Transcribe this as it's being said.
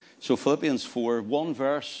So Philippians 4, one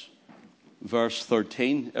verse, verse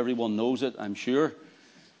 13. Everyone knows it, I'm sure.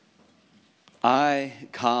 I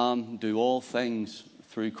can do all things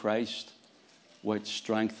through Christ, which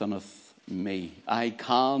strengtheneth me. I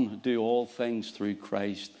can do all things through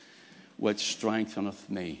Christ, which strengtheneth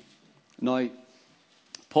me. Now,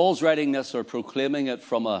 Paul's writing this or proclaiming it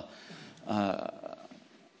from a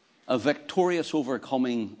victorious,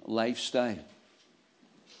 overcoming lifestyle.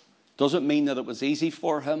 Doesn't mean that it was easy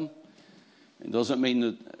for him. It doesn't mean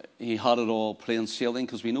that he had it all plain sailing,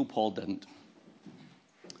 because we know Paul didn't.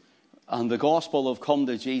 And the gospel of come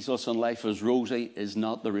to Jesus and life is rosy is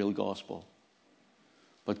not the real gospel.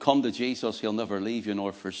 But come to Jesus, he'll never leave you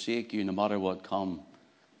nor forsake you, no matter what come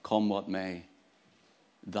what may.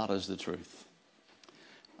 That is the truth.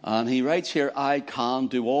 And he writes here, I can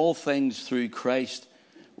do all things through Christ,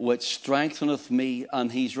 which strengtheneth me.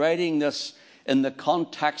 And he's writing this in the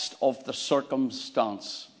context of the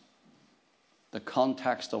circumstance. The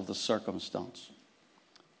context of the circumstance.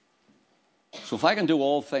 So if I can do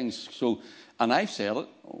all things, and I've said it,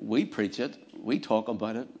 we preach it, we talk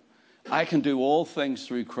about it, I can do all things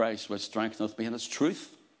through Christ, which strengtheneth me. And it's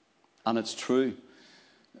truth, and it's true.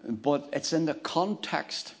 But it's in the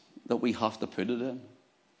context that we have to put it in.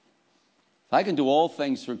 If I can do all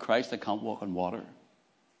things through Christ, I can't walk on water.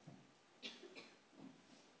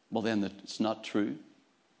 Well, then it's not true.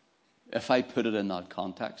 If I put it in that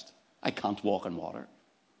context, I can't walk on water.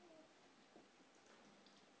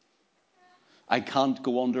 I can't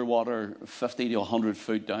go underwater 50 to 100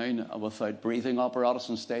 foot down without breathing apparatus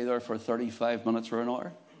and stay there for 35 minutes or an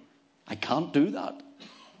hour. I can't do that.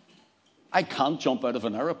 I can't jump out of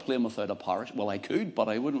an aeroplane without a parachute. Well, I could, but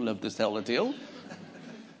I wouldn't live to tell the tale.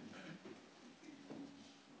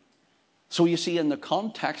 So you see, in the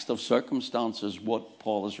context of circumstances, what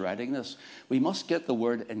Paul is writing this, we must get the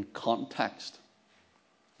word in context.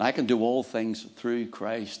 I can do all things through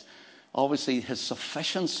Christ. Obviously, his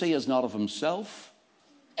sufficiency is not of himself,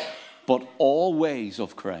 but always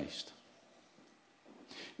of Christ.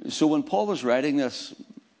 So when Paul is writing this,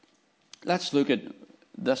 let's look at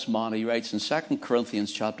this man. He writes in 2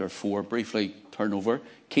 Corinthians chapter 4, briefly turn over.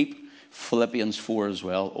 Keep Philippians 4 as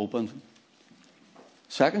well open.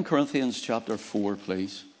 2 Corinthians chapter 4,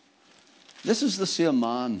 please. This is the same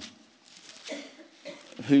man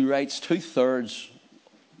who writes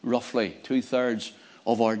roughly two-thirds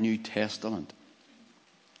of our New Testament.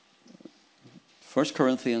 2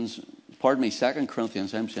 Corinthians, I'm saying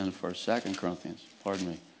first, 2 Corinthians,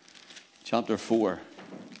 chapter 4.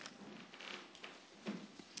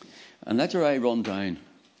 And let your eye run down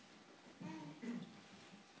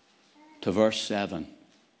to verse 7.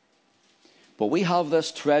 But we have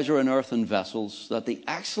this treasure in earthen vessels, that the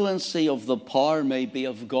excellency of the power may be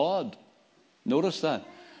of God. Notice that.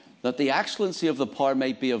 That the excellency of the power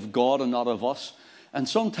may be of God and not of us. And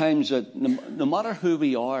sometimes, no matter who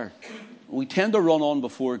we are, we tend to run on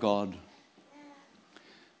before God.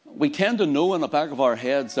 We tend to know in the back of our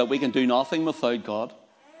heads that we can do nothing without God.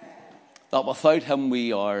 That without him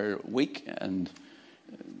we are weak and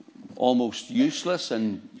almost useless,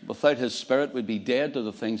 and without his Spirit we'd be dead to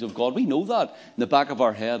the things of God. We know that in the back of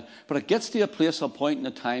our head. But it gets to a point in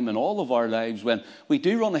a time in all of our lives when we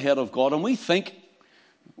do run ahead of God and we think,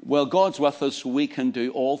 well, God's with us, so we can do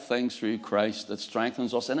all things through Christ that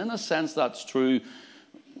strengthens us. And in a sense, that's true.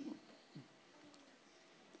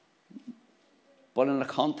 But in a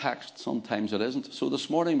context, sometimes it isn't. So this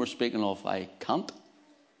morning we're speaking of I can't.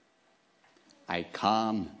 I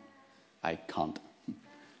can. I can't.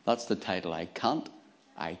 That's the title. I can't.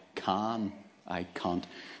 I can. I can't.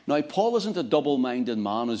 Now, Paul isn't a double-minded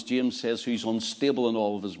man, as James says, who's unstable in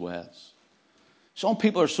all of his ways. Some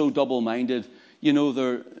people are so double-minded, you know,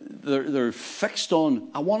 they're fixed on,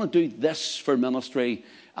 I want to do this for ministry,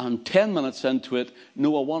 and 10 minutes into it,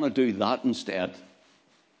 no, I want to do that instead.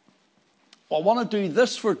 I want to do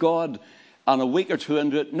this for God, and a week or two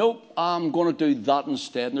into it, nope, I'm going to do that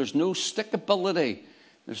instead. And there's no stickability.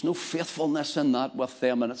 There's no faithfulness in that with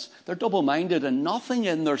them. And they're double-minded, and nothing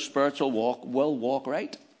in their spiritual walk will walk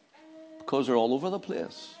right, because they're all over the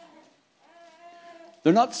place.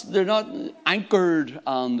 They're not anchored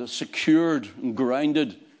and secured and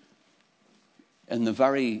grounded in the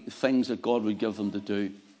very things that God would give them to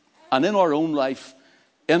do. And in our own life,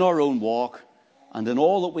 in our own walk, and in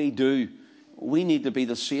all that we do, we need to be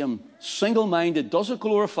the same. Single-minded. Does it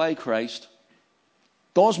glorify Christ?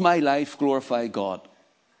 Does my life glorify God?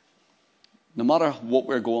 No matter what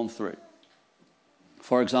we're going through.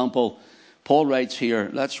 For example, Paul writes here,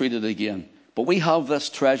 let's read it again. But we have this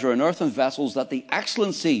treasure in earthen vessels, that the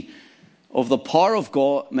excellency of the power of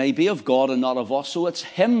God may be of God and not of us. So it's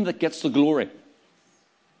him that gets the glory.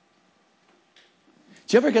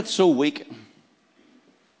 Do you ever get so weak?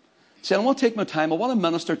 See, I want to take my time. I want to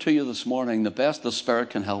minister to you this morning the best the Spirit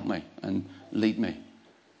can help me and lead me.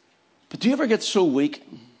 But do you ever get so weak?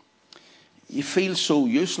 You feel so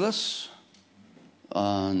useless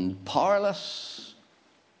and powerless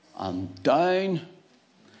and down.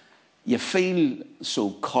 You feel so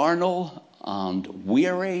carnal and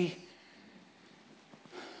weary.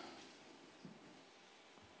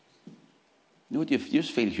 You know what? You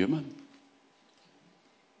just feel human.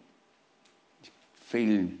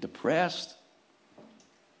 Feel depressed.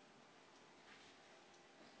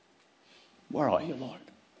 Where are you, Lord?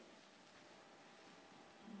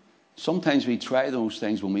 Sometimes we try those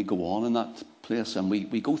things when we go on in that place and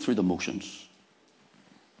we go through the motions.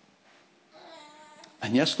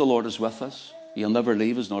 And yes, the Lord is with us. He'll never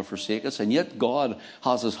leave us nor forsake us. And yet God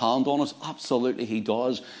has his hand on us. Absolutely he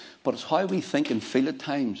does. But it's how we think and feel at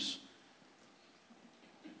times.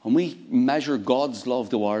 And we measure God's love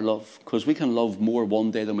to our love, because we can love more one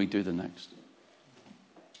day than we do the next.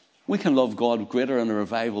 We can love God greater in a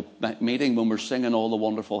revival meeting when we're singing all the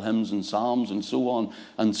wonderful hymns and psalms and so on,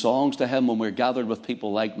 and songs to him when we're gathered with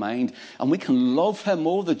people like mind. And we can love him,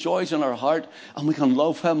 oh, the joys in our heart, and we can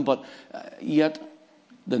love him, but yet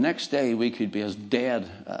the next day we could be as dead.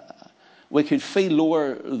 We could feel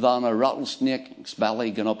lower than a rattlesnake's belly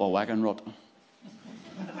going up a wagon rut.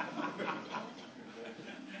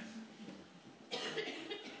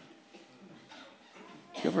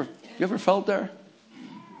 You ever felt there?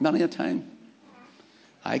 Many a time.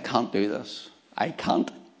 I can't do this. I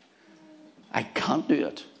can't do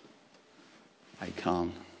it. I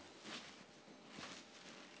can.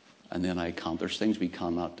 And then I can't. There's things we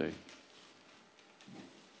cannot do.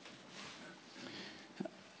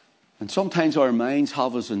 And sometimes our minds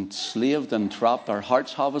have us enslaved and trapped. Our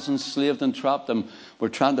hearts have us enslaved and trapped. And we're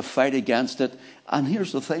trying to fight against it. And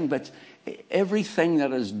here's the thing, but everything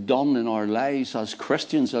that is done in our lives as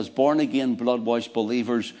Christians, as born-again, blood-washed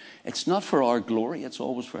believers, it's not for our glory, it's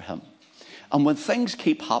always for him. And when things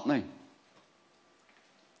keep happening,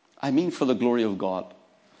 I mean for the glory of God.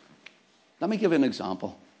 Let me give you an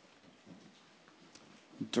example.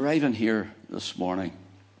 Driving here this morning,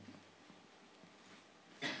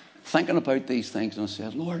 thinking about these things, and I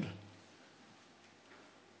said, Lord,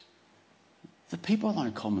 the people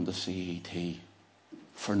aren't coming to CET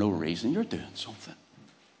for no reason. You're doing something.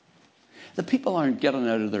 The people aren't getting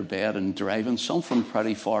out of their bed and driving, some from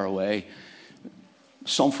pretty far away,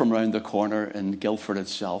 some from round the corner in Guildford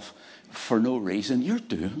itself, for no reason. You're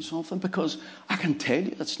doing something, because I can tell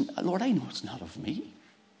you, Lord, I know it's not of me.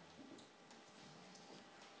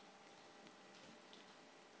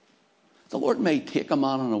 The Lord may take a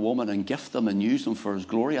man and a woman and gift them and use them for his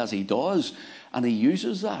glory, as he does, and he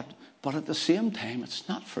uses that. But at the same time, it's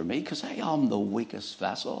not for me, because I am the weakest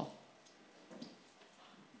vessel.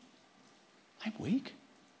 I'm weak.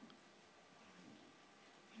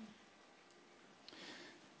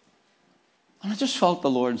 And I just felt the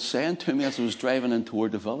Lord saying to me as I was driving in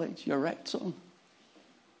toward the village, you're right, son.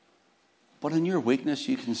 But in your weakness,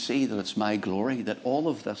 you can see that it's my glory, that all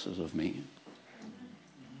of this is of me.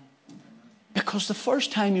 Because the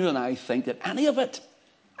first time you and I think that any of it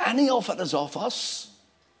is of us.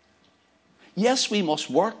 Yes, we must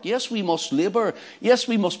work. Yes, we must labor. Yes,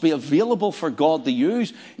 we must be available for God to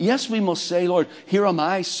use. Yes, we must say, Lord, here am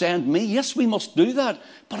I, send me. Yes, we must do that.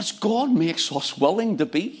 But it's God makes us willing to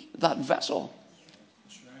be that vessel.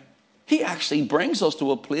 That's right. He actually brings us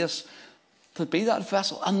to a place to be that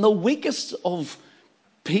vessel. And the weakest of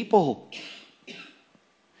people,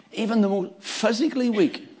 even the most physically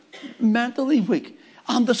weak, mentally weak,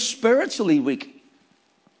 and the spiritually weak,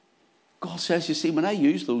 God says, you see, when I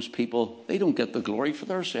use those people, they don't get the glory, for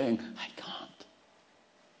they're saying, I can't.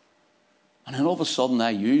 And then all of a sudden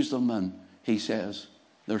I use them, and he says,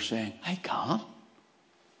 they're saying, I can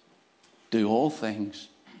do all things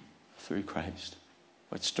through Christ,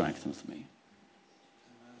 which strengtheneth me.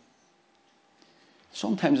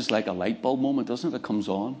 Sometimes it's like a light bulb moment, doesn't it? It comes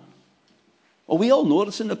on. Oh, we all know it.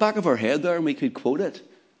 It's in the back of our head there, and we could quote it.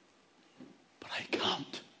 But I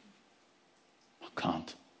can't. I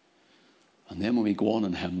can't. And then when we go on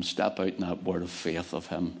in him, step out in that word of faith of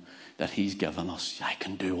him that he's given us. I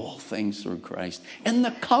can do all things through Christ. In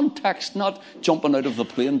the context, not jumping out of the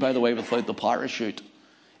plane, by the way, without the parachute.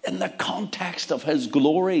 In the context of his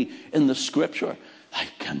glory in the scripture. I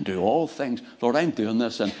can do all things. Lord, I'm doing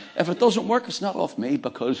this. And if it doesn't work, it's not off me,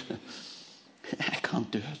 because I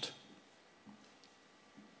can't do it.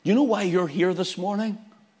 You know why you're here this morning?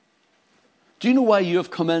 Do you know why you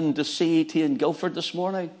have come in to CET in Guildford this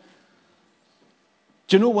morning?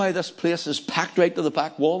 Do you know why this place is packed right to the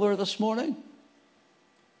back wall there this morning?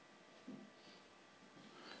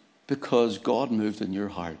 Because God moved in your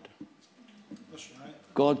heart. That's right.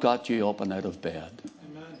 God got you up and out of bed.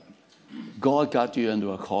 Amen. God got you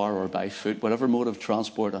into a car or by foot, whatever mode of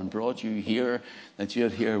transport, and brought you here, that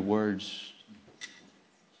you'd hear words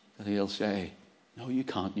that he'll say, no, you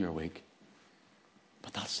can't, you're weak.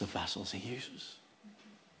 But that's the vessels he uses.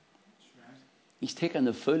 That's right. He's taken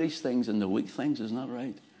the foolish things and the weak things, isn't that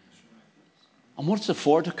right? And what's it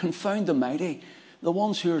for? To confound the mighty. The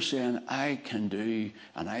ones who are saying, I can do,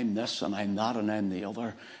 and I'm this, and I'm that, and I'm the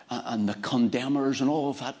other, and the condemners and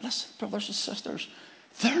all of that. Listen, brothers and sisters,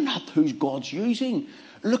 they're not who God's using.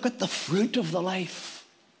 Look at the fruit of the life.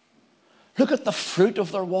 Look at the fruit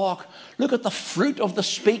of their walk. Look at the fruit of the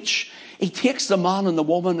speech. He takes the man and the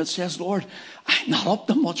woman and says, Lord, I'm not up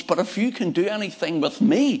to much, but if you can do anything with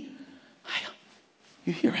me,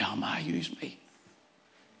 here am I, use me.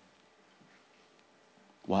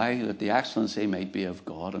 Why? That the excellency might be of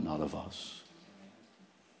God and not of us.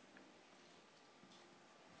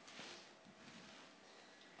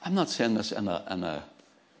 I'm not saying this in a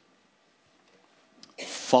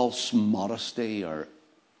false modesty or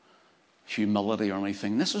humility or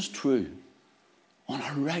anything. This is true. On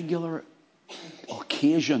a regular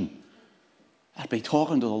occasion, I'd be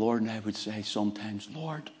talking to the Lord and I would say sometimes,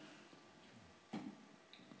 Lord,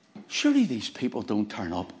 surely these people don't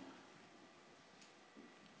turn up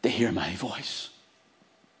to hear my voice.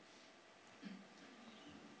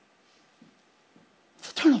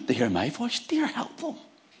 If they turn up to hear my voice, dear, help them.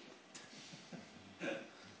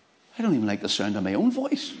 I don't even like the sound of my own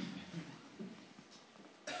voice.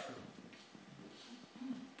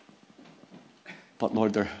 But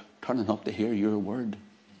Lord, they're turning up to hear your word.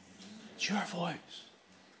 It's your voice.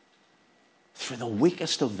 Through the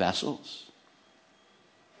weakest of vessels.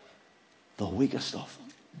 The weakest of them.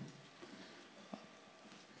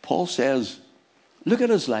 Paul says, look at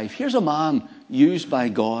his life. Here's a man used by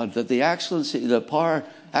God, that the excellency of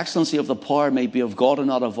the power may be of God and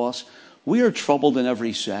not of us. We are troubled on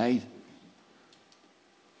every side.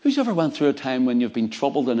 Who's ever went through a time when you've been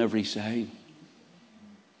troubled on every side?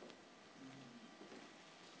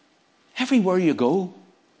 Everywhere you go,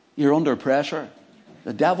 you're under pressure.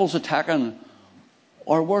 The devil's attacking,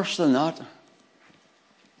 or worse than that,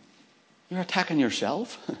 you're attacking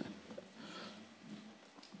yourself.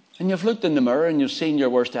 And you've looked in the mirror and you've seen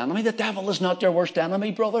your worst enemy. The devil is not your worst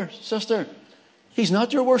enemy, brother, sister. He's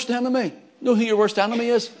not your worst enemy. You know who your worst enemy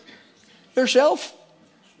is? Yourself.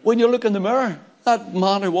 When you look in the mirror, that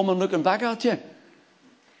man or woman looking back at you.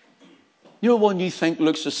 You know one you think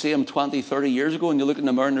looks the same 20, 30 years ago, and you look in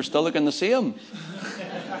the mirror and they're still looking the same.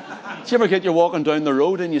 Do you ever get you walking down the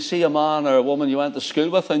road and you see a man or a woman you went to school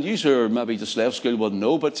with, and you or maybe just left school wouldn't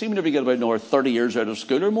know, but seem to get about another 30 years out of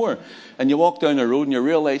school or more, and you walk down the road and you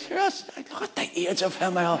realise, yes, look at the age of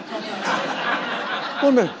him. I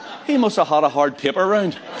wonder, he must have had a hard paper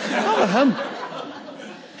round. Look at him.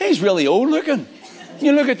 He's really old looking.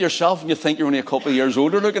 You look at yourself and you think you're only a couple of years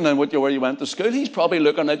older looking than where you went to school. He's probably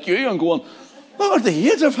looking at you and going, look at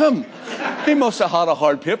the age of him. He must have had a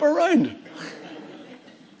hard paper round.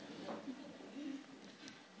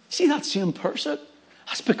 See that same person?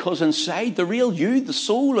 That's because inside, the real you, the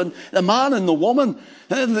soul, and the man and the woman,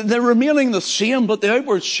 they're remaining the same, but the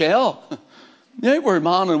outward shell, the outward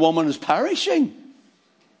man and woman is perishing.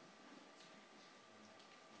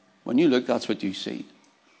 When you look, that's what you see.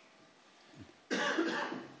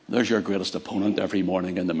 There's your greatest opponent every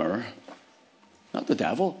morning in the mirror. Not the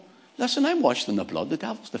devil. Listen, I'm washed in the blood. The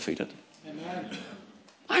devil's defeated. Amen.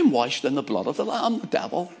 I'm washed in the blood of the Lamb. The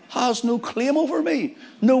devil has no claim over me,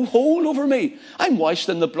 no hold over me. I'm washed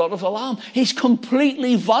in the blood of the Lamb. He's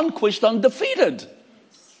completely vanquished and defeated.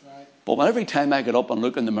 Right. But every time I get up and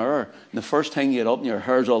look in the mirror, and the first thing you get up and your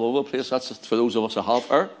hair's all over the place, that's for those of us that have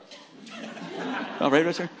hair. All right,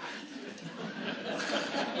 Richard?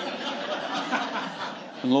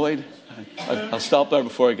 And Lloyd, I'll stop there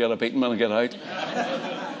before I get a beating when I get out.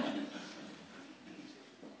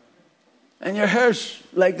 And your hair's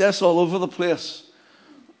like this all over the place.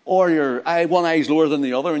 Or your one eye's lower than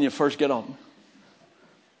the other when you first get up.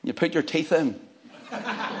 You put your teeth in.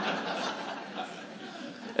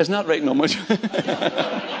 Isn't that right, no much?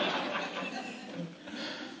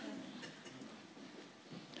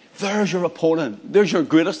 There's your opponent. There's your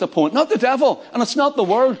greatest opponent. Not the devil. And it's not the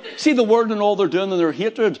world. See the world and all they're doing and their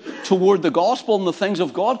hatred toward the gospel and the things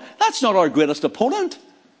of God. That's not our greatest opponent.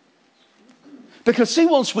 Because see,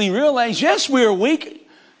 once we realize, yes, we're weak.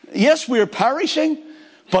 Yes, we're perishing.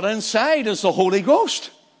 But inside is the Holy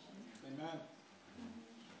Ghost. Amen.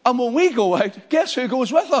 And when we go out, guess who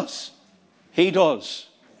goes with us? He does.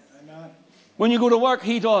 Amen. When you go to work,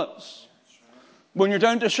 he does. When you're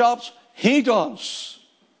down to shops, he does.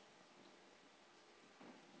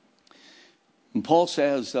 And Paul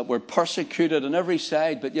says that we're persecuted on every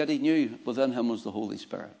side, but yet he knew within him was the Holy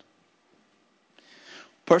Spirit.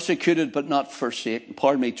 Persecuted but not forsaken.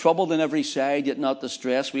 Troubled on every side, yet not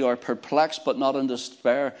distressed. We are perplexed but not in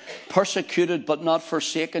despair. Persecuted but not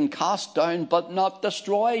forsaken. Cast down but not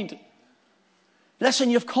destroyed. Listen,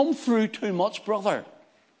 you've come through too much, brother.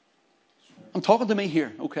 I'm talking to me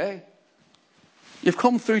here, okay? You've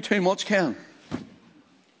come through too much, Ken.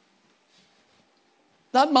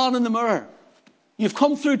 That man in the mirror. You've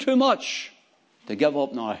come through too much to give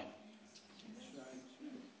up now.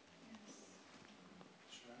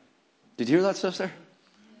 Did you hear that, sister?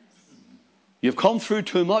 You've come through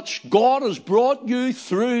too much. God has brought you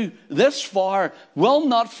through this far, will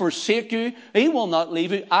not forsake you. He will not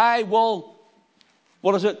leave you. I will,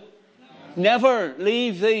 what is it? Never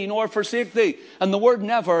leave thee nor forsake thee. And the word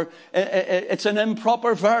never, it's an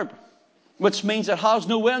improper verb, which means it has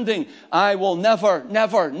no ending. I will never,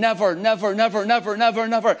 never, never, never, never, never, never,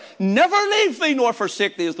 never, never leave thee nor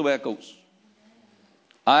forsake thee is the way it goes.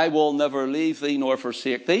 I will never leave thee nor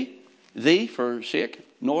forsake thee. Thee forsake,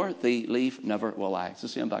 nor thee leave, never will I. It's the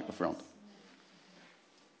same back to front.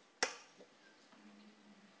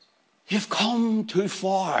 You've come too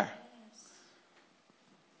far.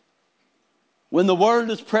 When the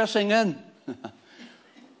world is pressing in,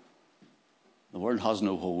 the world has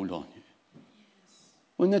no hold on you.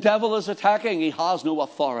 When the devil is attacking, he has no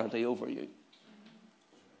authority over you.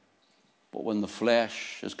 But when the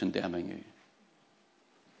flesh is condemning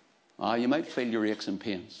you, you might feel your aches and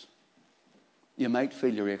pains. You might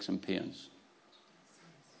feel your aches and pains.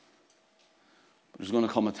 But there's going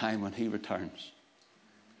to come a time when he returns.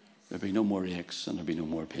 There'll be no more aches and there'll be no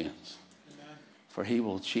more pains. Amen. For he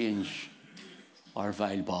will change our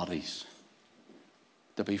vile bodies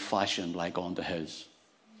to be fashioned like unto his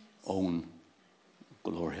own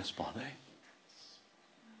glorious body.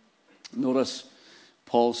 Notice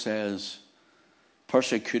Paul says,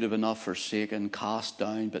 persecuted but not forsaken, cast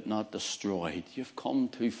down but not destroyed. You've come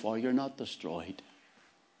too far, you're not destroyed.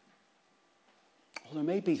 Well, there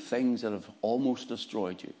may be things that have almost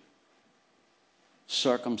destroyed you.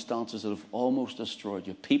 Circumstances that have almost destroyed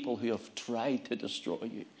you. People who have tried to destroy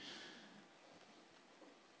you.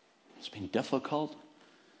 It's been difficult.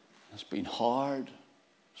 It's been hard.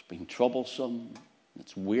 It's been troublesome.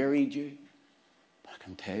 It's wearied you. But I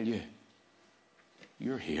can tell you,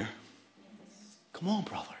 you're here. Come on,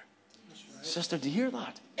 brother. Right. Sister, do you hear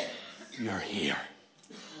that? You're here.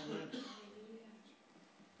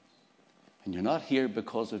 And you're not here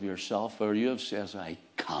because of yourself, or you have said, I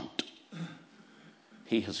can't.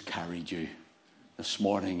 He has carried you. This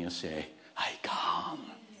morning you say, I can.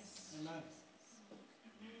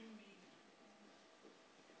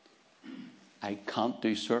 I can't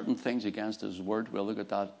do certain things against his word. We'll look at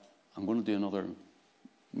that. I'm going to do another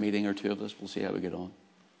meeting or two of this. We'll see how we get on.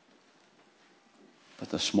 But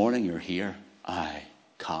this morning you're here. I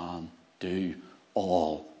can do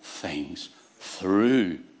all things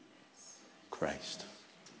through Christ,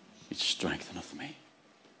 which strengtheneth me.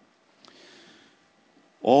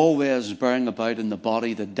 Always bearing about in the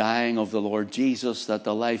body the dying of the Lord Jesus, that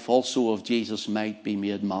the life also of Jesus might be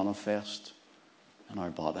made manifest in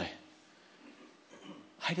our body.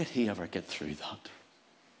 How did he ever get through that?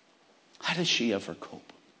 How did she ever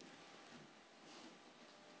cope?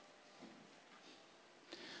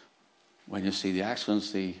 When you see the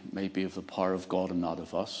excellency may be of the power of God and not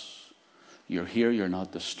of us. You're here, you're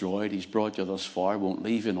not destroyed. He's brought you thus far, won't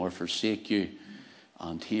leave you nor forsake you.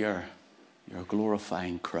 And here, you're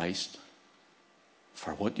glorifying Christ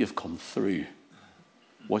for what you've come through,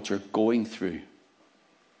 what you're going through.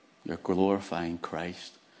 You're glorifying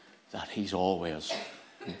Christ, that he's always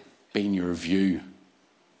been your view.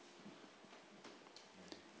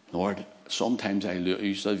 Lord, sometimes I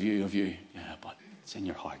lose the view of you. Yeah, but it's in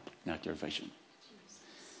your heart, not your vision.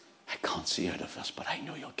 I can't see out of this, but I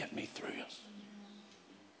know you'll get me through it.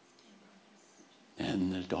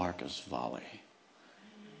 In the darkest valley,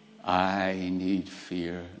 I need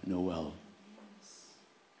fear no ill.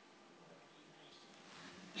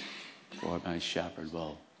 For my shepherd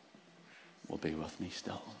will be with me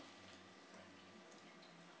still.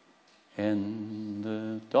 In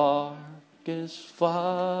the darkest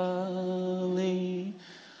valley,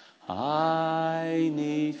 I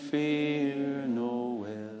need fear no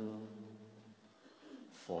ill,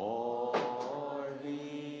 for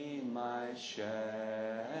he, my shepherd,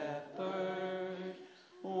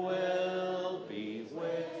 will be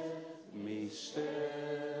with me still.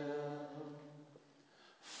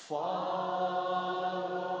 Following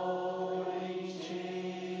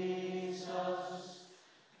Jesus,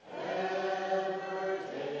 ever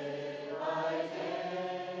day by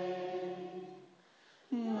day,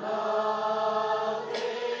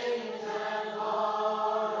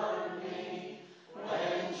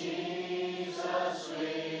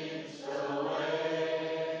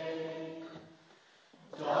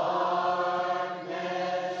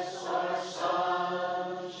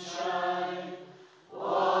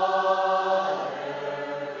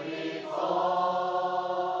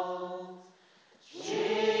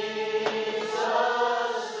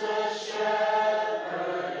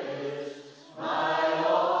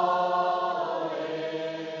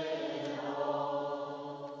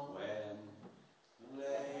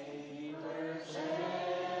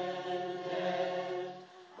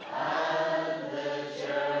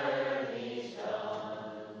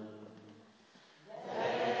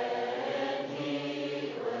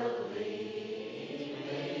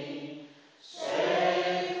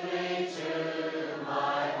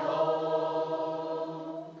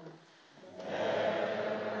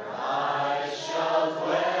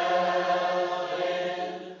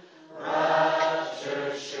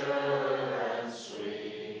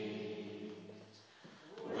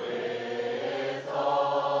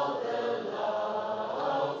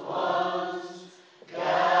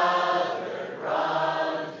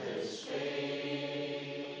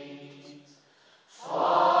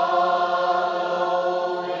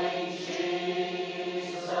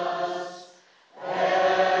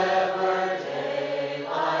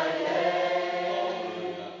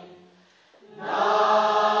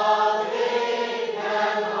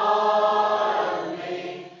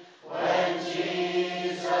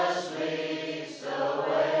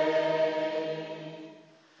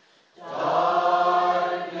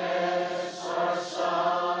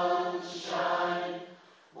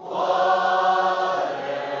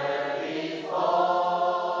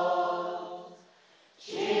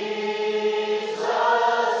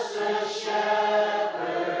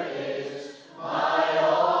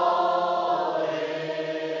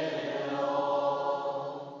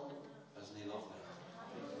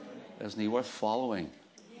 Isn't he worth following?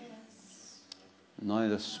 Now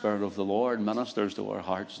the Spirit of the Lord ministers to our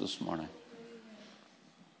hearts this morning.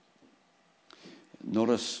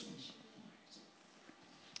 Notice,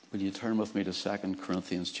 will you turn with me to 2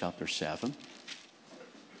 Corinthians chapter 7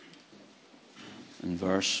 and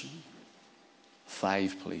verse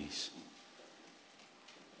 5, please.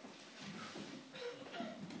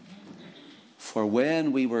 For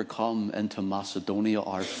when we were come into Macedonia,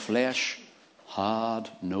 our flesh had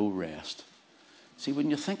no rest. See, when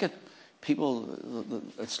you think it, people,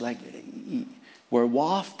 it's like we're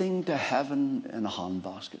wafting to heaven in a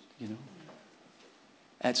handbasket, you know.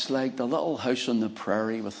 It's like the little house on the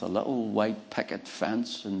prairie with the little white picket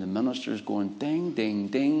fence and the ministers going ding, ding,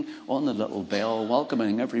 ding on the little bell,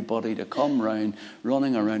 welcoming everybody to come round,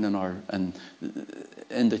 running around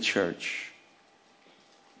in the church.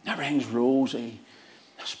 Everything's rosy.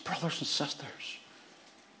 There's brothers and sisters.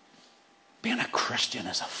 Being a Christian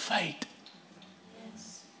is a fight.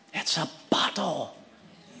 It's a battle.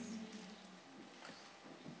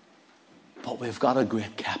 But we've got a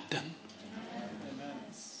great captain.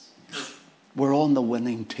 We're on the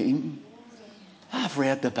winning team. I've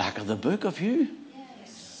read the back of the book. Have you?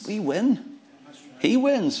 We win. He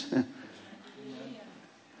wins.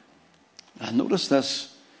 And notice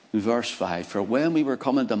this in verse 5. For when we were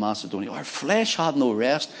coming to Macedonia, our flesh had no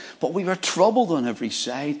rest, but we were troubled on every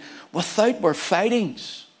side. Without were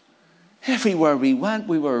fightings. Everywhere we went,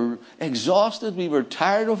 we were exhausted. We were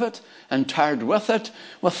tired of it and tired with it.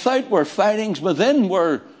 Without were fightings. Within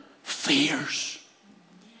were fears.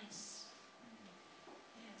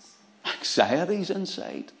 Anxieties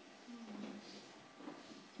inside.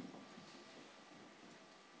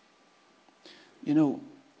 You know,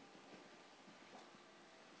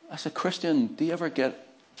 as a Christian, do you ever get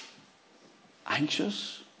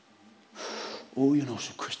anxious? Oh, you know, as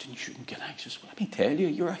a Christian, you shouldn't get anxious. Well, let me tell you,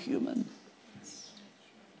 you're a human.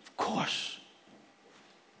 Of course.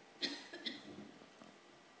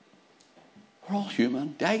 We're all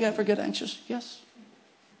human. Do I ever get anxious? Yes.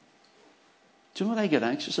 Do you know what I get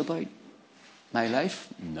anxious about? My life?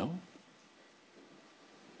 No.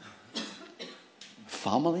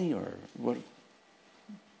 Family or what?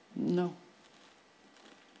 No.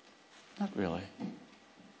 Not really. Do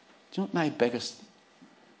you know what my biggest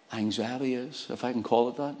anxiety is, if I can call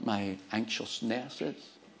it that? My anxiousness is?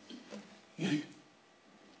 You.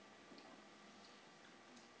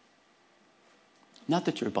 Not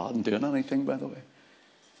that you're bad in doing anything, by the way.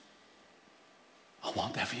 I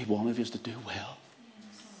want every one of you to do well.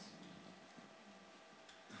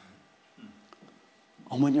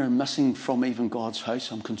 And when you're missing from even God's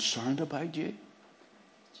house, I'm concerned about you.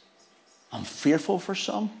 I'm fearful for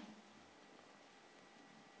some.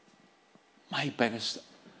 My biggest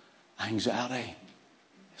anxiety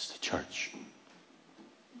is the church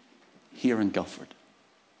here in Guildford.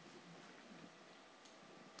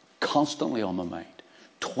 Constantly on my mind,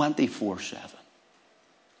 24/7.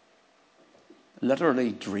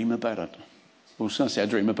 Literally dream about it. I was going to say I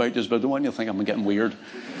dream about this, but I don't want you to think I'm getting weird.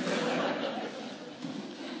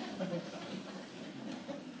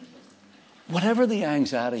 Whatever the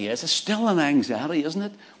anxiety is, it's still an anxiety, isn't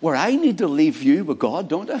it? Where I need to leave you with God,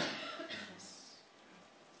 don't I?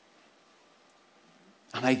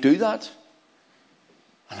 And I do that.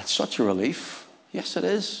 And it's such a relief. Yes, it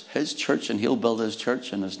is his church, and he'll build his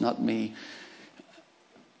church, and it's not me.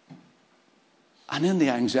 And then the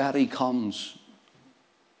anxiety comes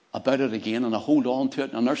about it again, and I hold on to it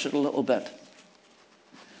and I nurse it a little bit.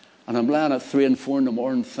 And I'm lying at 3 and 4 in the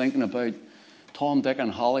morning thinking about Tom, Dick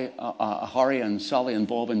and Harry and Sally and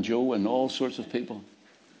Bob and Joe and all sorts of people.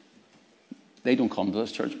 They don't come to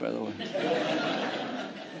this church, by the way.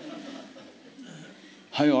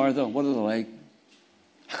 How are they? What are they like?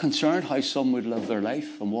 I'm concerned how some would live their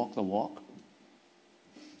life and walk the walk.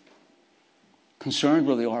 Concerned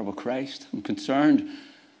where they are with Christ. I'm concerned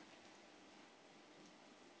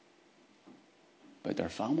about their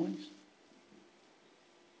families.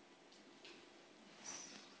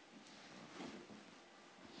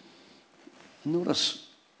 Notice,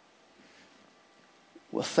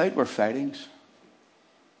 without our fightings,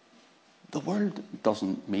 the world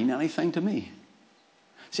doesn't mean anything to me.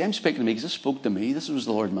 See, I'm speaking to me because this spoke to me. This was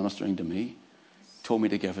the Lord ministering to me. Told me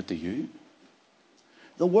to give it to you.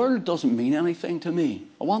 The world doesn't mean anything to me.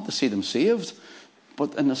 I want to see them saved,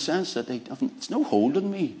 but in the sense that it's no hold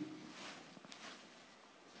on me.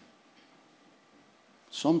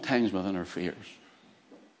 Sometimes within our fears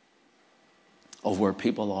of where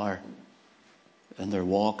people are in their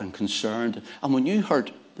walk and concerned. And when you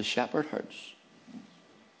hurt, the shepherd hurts.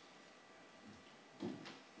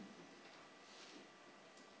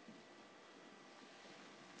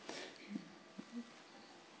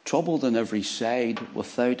 troubled on every side.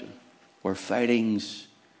 Without were fightings,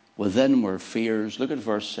 within were fears. Look at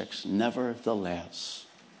verse 6. Nevertheless,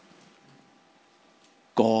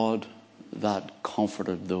 God that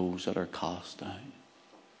comforted those that are cast down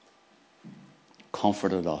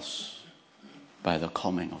comforted us by the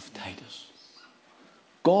coming of Titus.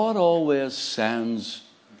 God always sends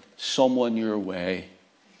someone your way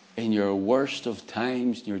in your worst of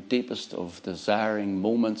times, in your deepest of desiring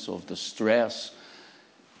moments of distress.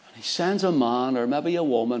 And he sends a man or maybe a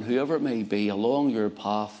woman, whoever it may be, along your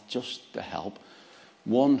path just to help.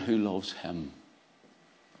 One who loves him.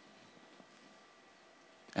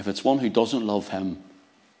 If it's one who doesn't love him,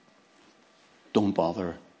 don't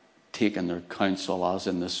bother taking their counsel as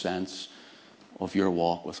in the sense of your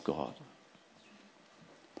walk with God.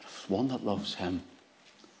 But if it's one that loves him,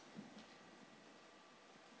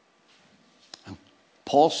 and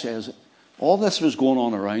Paul says, all this was going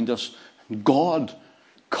on around us. God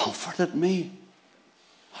comforted me.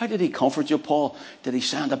 How did he comfort you, Paul? Did he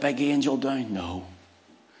send a big angel down? No.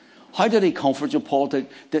 How did he comfort you, Paul?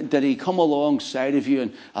 Did he come alongside of you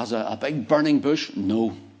and as a big burning bush?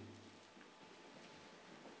 No.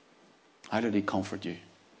 How did he comfort you?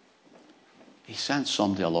 He sent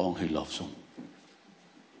somebody along who loves him.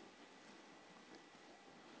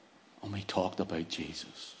 And we talked about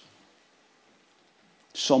Jesus.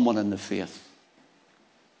 Someone in the faith.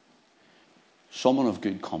 Someone of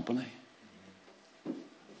good company.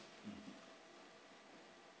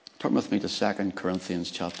 Turn with me to 2 Corinthians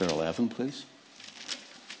chapter 11, please.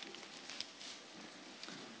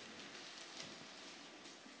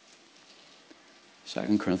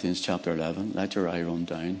 Second Corinthians chapter 11. Let your eye run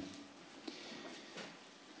down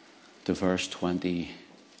to verse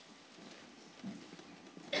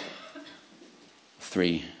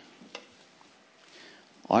 23.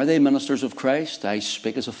 Are they ministers of Christ? I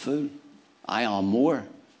speak as a fool. I am more.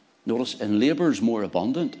 Notice, in labours more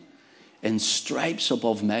abundant, in stripes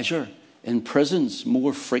above measure, in prisons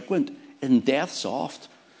more frequent, in deaths oft.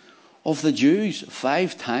 Of the Jews,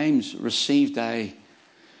 5 times received I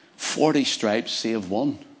 40 stripes, save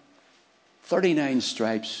one. 39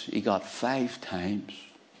 stripes he got 5 times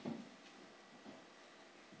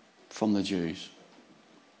from the Jews.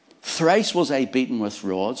 Thrice was I beaten with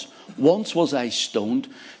rods. Once was I stoned.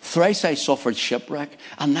 Thrice I suffered shipwreck.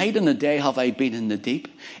 A night and a day have I been in the deep.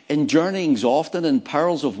 In journeyings often, in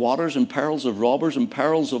perils of waters, in perils of robbers, in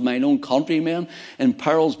perils of mine own countrymen, in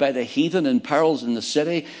perils by the heathen, in perils in the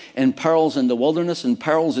city, in perils in the wilderness, in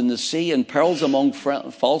perils in the sea, in perils among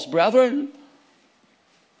false brethren.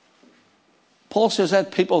 Paul says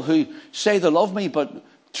that people who say they love me but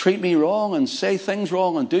treat me wrong and say things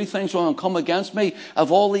wrong and do things wrong and come against me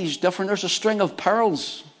of all these different, there's a string of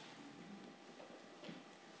perils.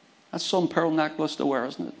 That's some pearl necklace to wear,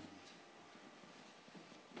 isn't it?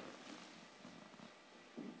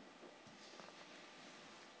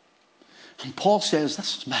 And Paul says,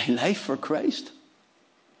 this is my life for Christ.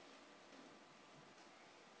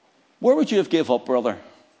 Where would you have gave up, brother,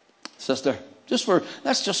 sister?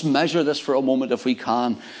 Let's just measure this for a moment if we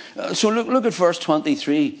can. So look at verse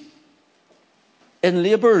 23. In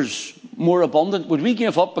labours more abundant. Would we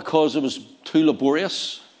give up because it was too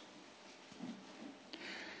laborious?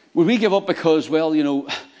 Would we give up because, well,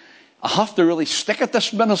 I have to really stick at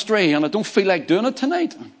this ministry and I don't feel like doing it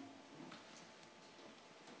tonight?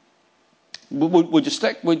 Would you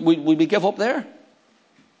stick? Would we give up there?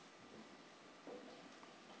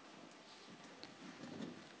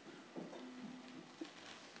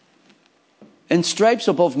 In stripes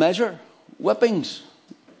above measure, whippings.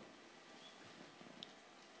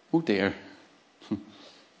 Oh dear.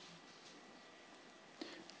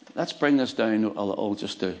 Let's bring this down a little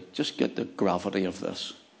just to get the gravity of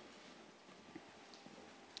this.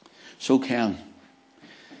 So Ken,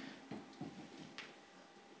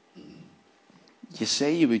 you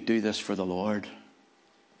say you would do this for the Lord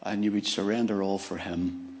and you would surrender all for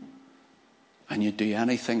him and you'd do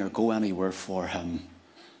anything or go anywhere for him.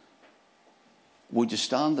 Would you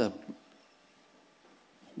stand up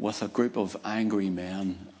with a group of angry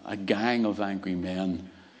men, a gang of angry men?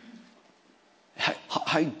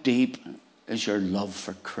 How deep is your love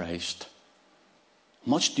for Christ? How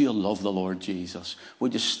much do you love the Lord Jesus?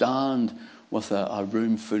 Would you stand with a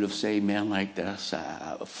room full of, say, men like this,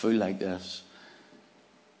 a fool like this?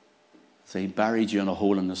 They buried you in a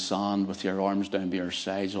hole in the sand with your arms down by your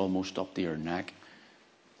sides, almost up to your neck,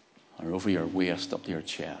 or over your waist, up to your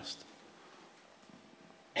chest.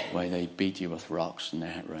 Why they beat you with rocks and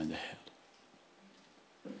around the head.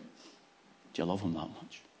 Do you love him that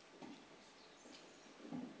much?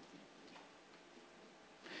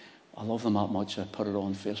 I love them that much I put it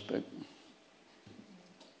on Facebook.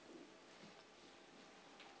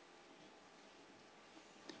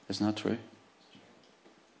 Isn't that true?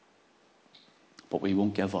 But we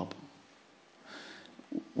won't give up.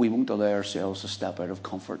 We won't allow ourselves to step out of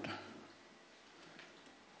comfort.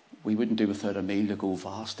 We wouldn't do without a meal to go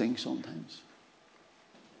fasting sometimes.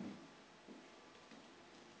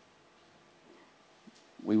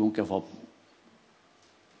 We won't give up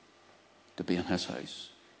to be in his house.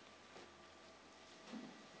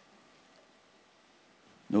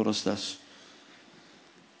 Notice this.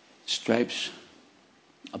 Stripes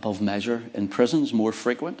above measure in prisons more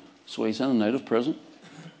frequent. So he's in and out of prison.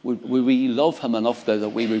 Would we love him enough that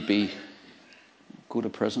we would go to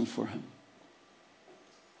prison for him?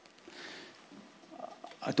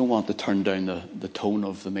 I don't want to turn down the tone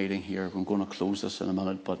of the meeting here. I'm going to close this in a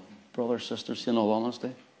minute. But brothers, sisters, in all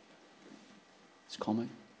honesty, it's coming.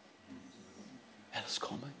 It is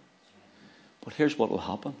coming. But here's what will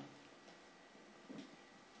happen.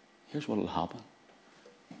 Here's what will happen.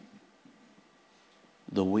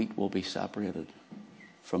 The wheat will be separated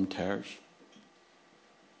from tares.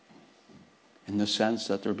 In the sense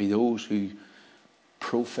that there will be those who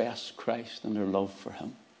profess Christ and their love for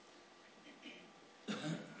him.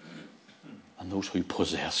 And those who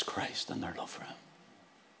possess Christ and their love for him.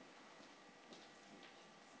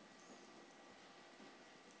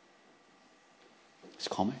 It's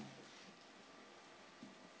coming.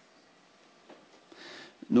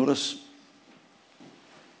 Notice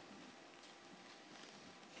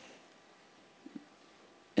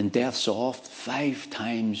in death's oft, 5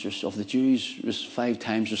 times of the Jews was 5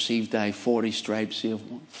 times received 40 stripes save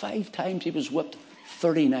one. 5 times he was whipped,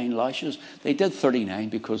 39 lashes. They did 39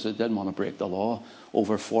 because they didn't want to break the law.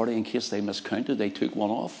 Over 40, in case they miscounted, they took one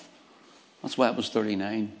off. That's why it was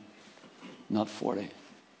 39, not 40.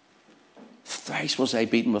 Thrice was I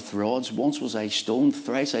beaten with rods, once was I stoned,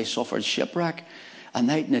 thrice I suffered shipwreck. A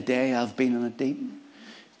night and a day I've been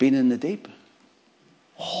in the deep.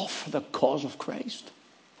 All for the cause of Christ.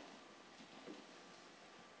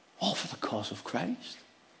 All for the cause of Christ.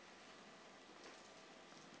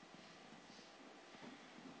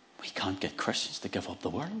 We can't get Christians to give up the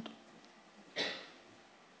world.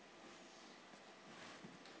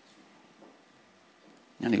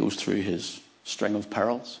 And he goes through his string of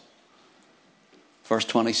perils. Verse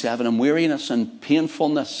 27, and weariness and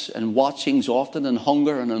painfulness and watchings often and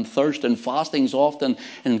hunger and thirst and fastings often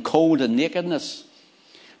and cold and nakedness.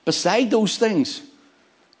 Beside those things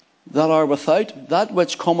that are without, that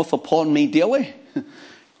which cometh upon me daily.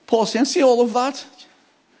 Paul saying, see all of that?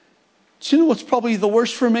 Do you know what's probably the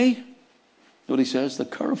worst for me? You know what he says? The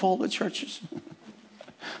care of all the churches.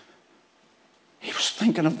 He was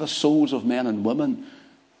thinking of the souls of men and women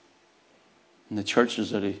in the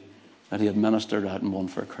churches that he had ministered at and won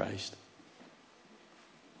for Christ.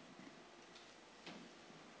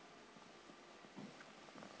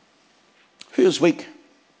 Who is weak?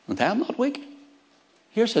 And I am not weak.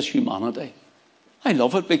 Here's his humanity. I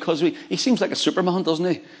love it because he seems like a Superman, doesn't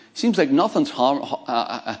he? He seems like nothing's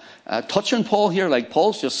touching Paul here. Like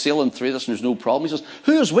Paul's just sailing through this and there's no problem. He says,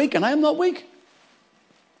 who is weak and I am not weak?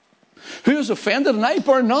 Who is offended and I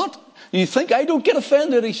burn not? You think I don't get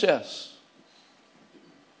offended, he says.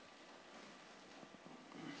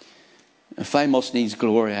 If I must needs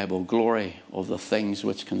glory, I will glory of the things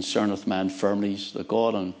which concerneth my infirmities. The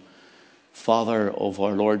God and Father of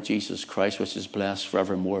our Lord Jesus Christ, which is blessed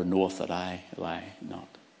forevermore, knoweth that I lie not.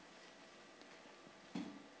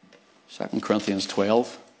 2 Corinthians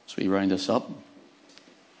 12, as we round this up.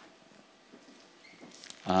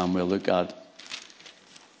 We'll look at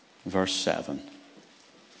verse 7.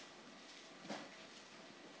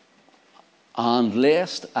 And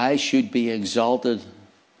lest I should be exalted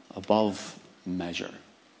above measure.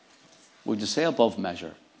 Would you say above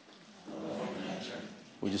measure?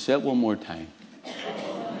 Would you say it one more time?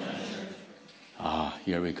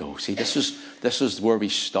 Here we go. See, this is where we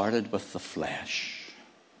started with the flesh.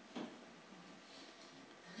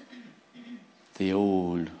 The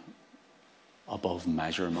old above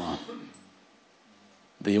measure man.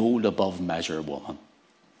 The old above measure woman.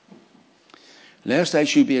 Lest I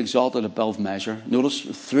should be exalted above measure. Notice,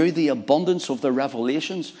 through the abundance of the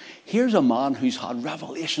revelations, here's a man who's had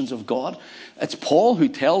revelations of God. It's Paul who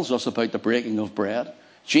tells us about the breaking of bread.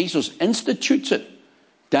 Jesus institutes it.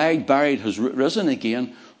 Died, buried, has risen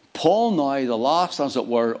again. Paul now, the last, as it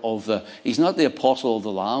were, he's not the apostle of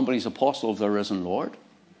the Lamb, but he's apostle of the risen Lord.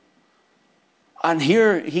 And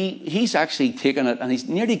here, he's actually taken it and he's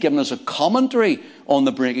nearly given us a commentary on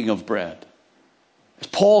the breaking of bread. It's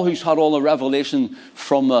Paul who's had all the revelation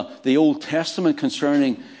from the Old Testament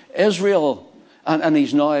concerning Israel. And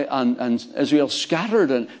he's now, and Israel scattered.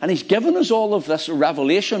 And he's given us all of this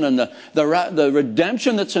revelation and the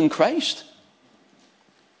redemption that's in Christ.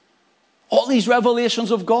 All these revelations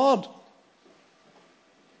of God.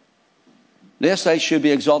 Lest I should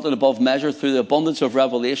be exalted above measure through the abundance of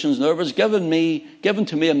revelations, there was given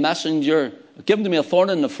to me a messenger, given to me a thorn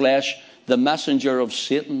in the flesh, the messenger of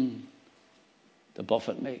Satan to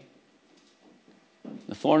buffet me.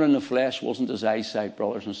 The thorn in the flesh wasn't his eyesight,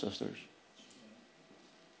 brothers and sisters.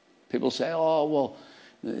 People say, oh, well,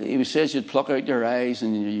 he says you'd pluck out your eyes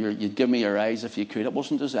and you'd give me your eyes if you could. It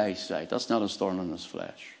wasn't his eyesight. That's not his thorn in his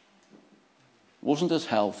flesh. It wasn't his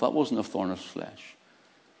health. That wasn't a thorn in his flesh.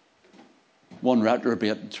 One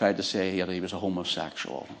reprobate tried to say that he was a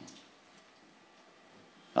homosexual.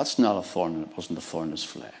 That's not a thorn. It wasn't a thorn in his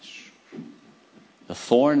flesh. The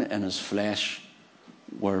thorn in his flesh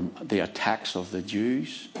were the attacks of the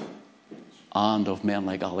Jews and of men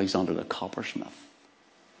like Alexander the coppersmith.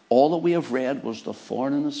 All that we have read was the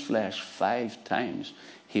thorn in his flesh 5 times.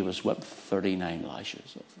 He was whipped 39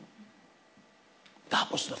 lashes of them.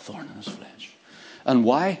 That was the thorn in his flesh. And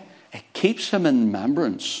why? It keeps him in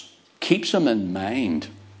remembrance, keeps him in mind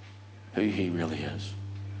who he really is.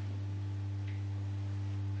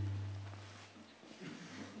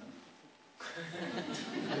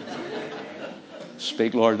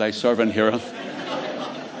 Speak, Lord, thy servant heareth.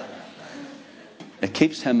 It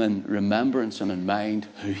keeps him in remembrance and in mind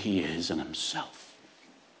who he is in himself.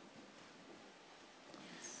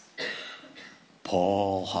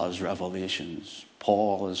 Paul has revelations.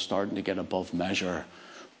 Paul is starting to get above measure.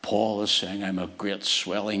 Paul is saying, I'm a great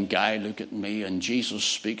swelling guy, look at me, and Jesus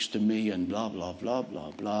speaks to me, and blah, blah, blah,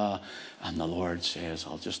 blah, blah. And the Lord says,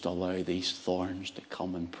 I'll just allow these thorns to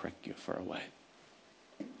come and prick you for a while.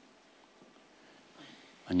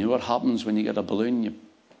 And you know what happens when you get a balloon? You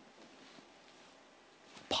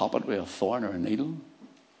pop it with a thorn or a needle.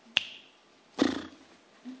 You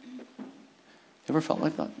ever felt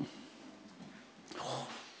like that? Oh,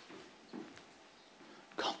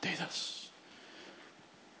 can't do this.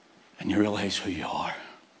 And you realize who you are.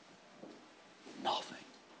 Nothing.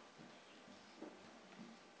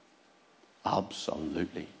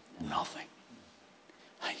 Absolutely nothing.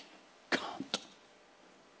 I can't.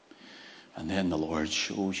 And then the Lord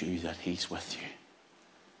shows you that he's with you.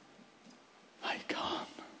 I can't.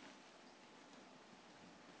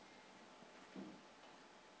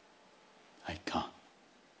 I can't.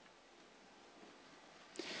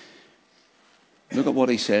 Look at what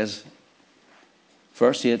he says.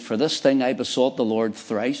 Verse 8, for this thing I besought the Lord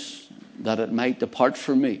thrice, that it might depart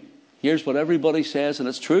from me. Here's what everybody says, and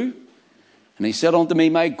it's true. And he said unto me,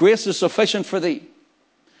 my grace is sufficient for thee.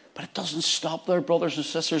 But it doesn't stop there, brothers and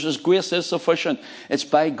sisters. His grace is sufficient. It's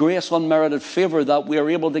by grace, unmerited favour, that we are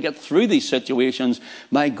able to get through these situations.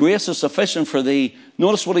 My grace is sufficient for thee.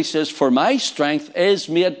 Notice what he says, for my strength is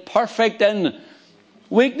made perfect in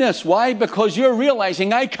weakness. Why? Because you're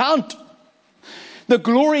realising I can't. The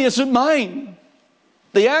glory isn't mine.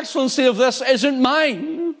 The excellency of this isn't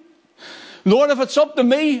mine. Lord, if it's up to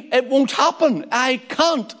me, it won't happen. I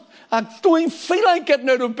can't. I don't even feel like getting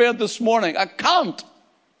out of bed this morning. I can't.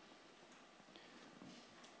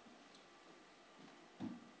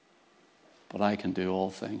 But I can do all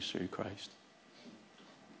things through Christ,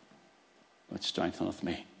 which strengtheneth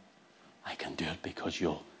me. I can do it because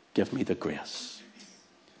you'll give me the grace.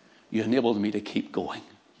 You enabled me to keep going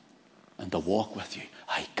and to walk with you.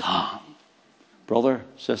 I can. Brother,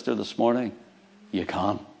 sister, this morning, you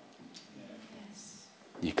can.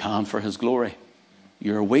 You can for his glory.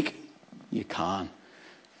 You're weak, you can.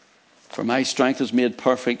 For my strength is made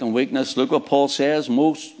perfect in weakness. Look what Paul says,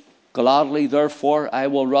 most gladly, therefore, I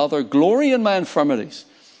will rather glory in my infirmities,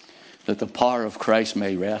 that the power of Christ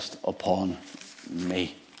may rest upon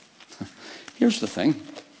me. Here's the thing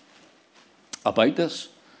about this.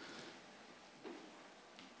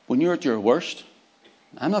 When you're at your worst,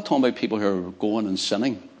 I'm not talking about people who are going and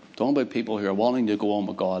sinning. I'm talking about people who are wanting to go on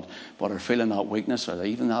with God, but are feeling that weakness, or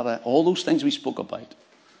even that, all those things we spoke about.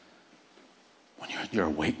 When you're at your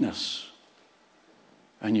weakness,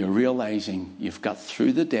 and you're realizing you've got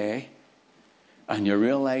through the day, and you're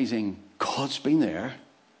realizing God's been there,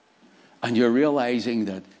 and you're realizing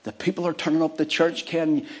that the people are turning up to church,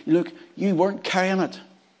 Ken. Look, you weren't carrying it.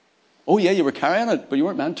 Oh yeah, you were carrying it, but you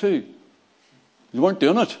weren't meant to. You weren't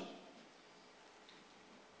doing it.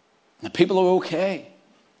 And the people are okay.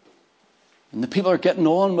 And the people are getting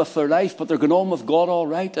on with their life, but they're going on with God all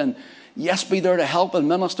right. And yes, be there to help and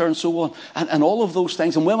minister and so on. And all of those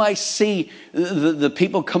things. And when I see the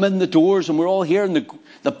people come in the doors and we're all here and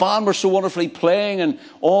the band were so wonderfully playing and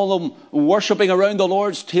all of them worshipping around the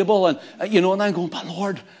Lord's table. And, and I'm going, but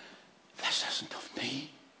Lord, this isn't of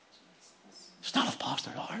me. It's not of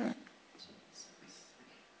Pastor Aaron.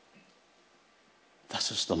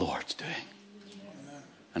 This is the Lord's doing.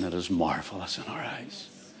 and it is marvelous in our eyes.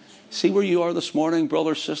 See where you are this morning,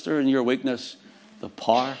 brother, sister, in your weakness. The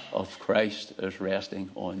power of Christ is resting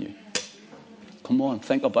on you. Come on,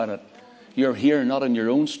 think about it. You're here not in your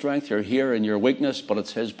own strength. You're here in your weakness, but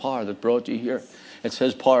it's his power that brought you here. It's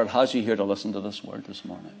his power that has you here to listen to this word this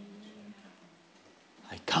morning.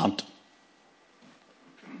 I can't.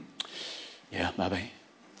 Yeah, maybe.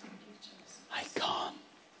 I can.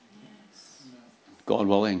 God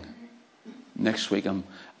willing, next week,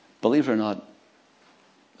 believe it or not,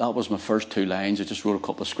 that was my first 2 lines. I just wrote a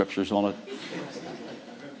couple of scriptures on it.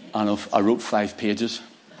 And I wrote 5 pages.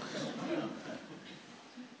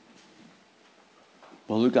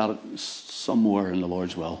 We'll look at it somewhere in the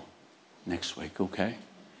Lord's will next week, okay?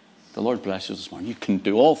 The Lord bless you this morning. You can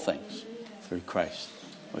do all things through Christ,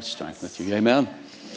 which strengtheneth you. Amen.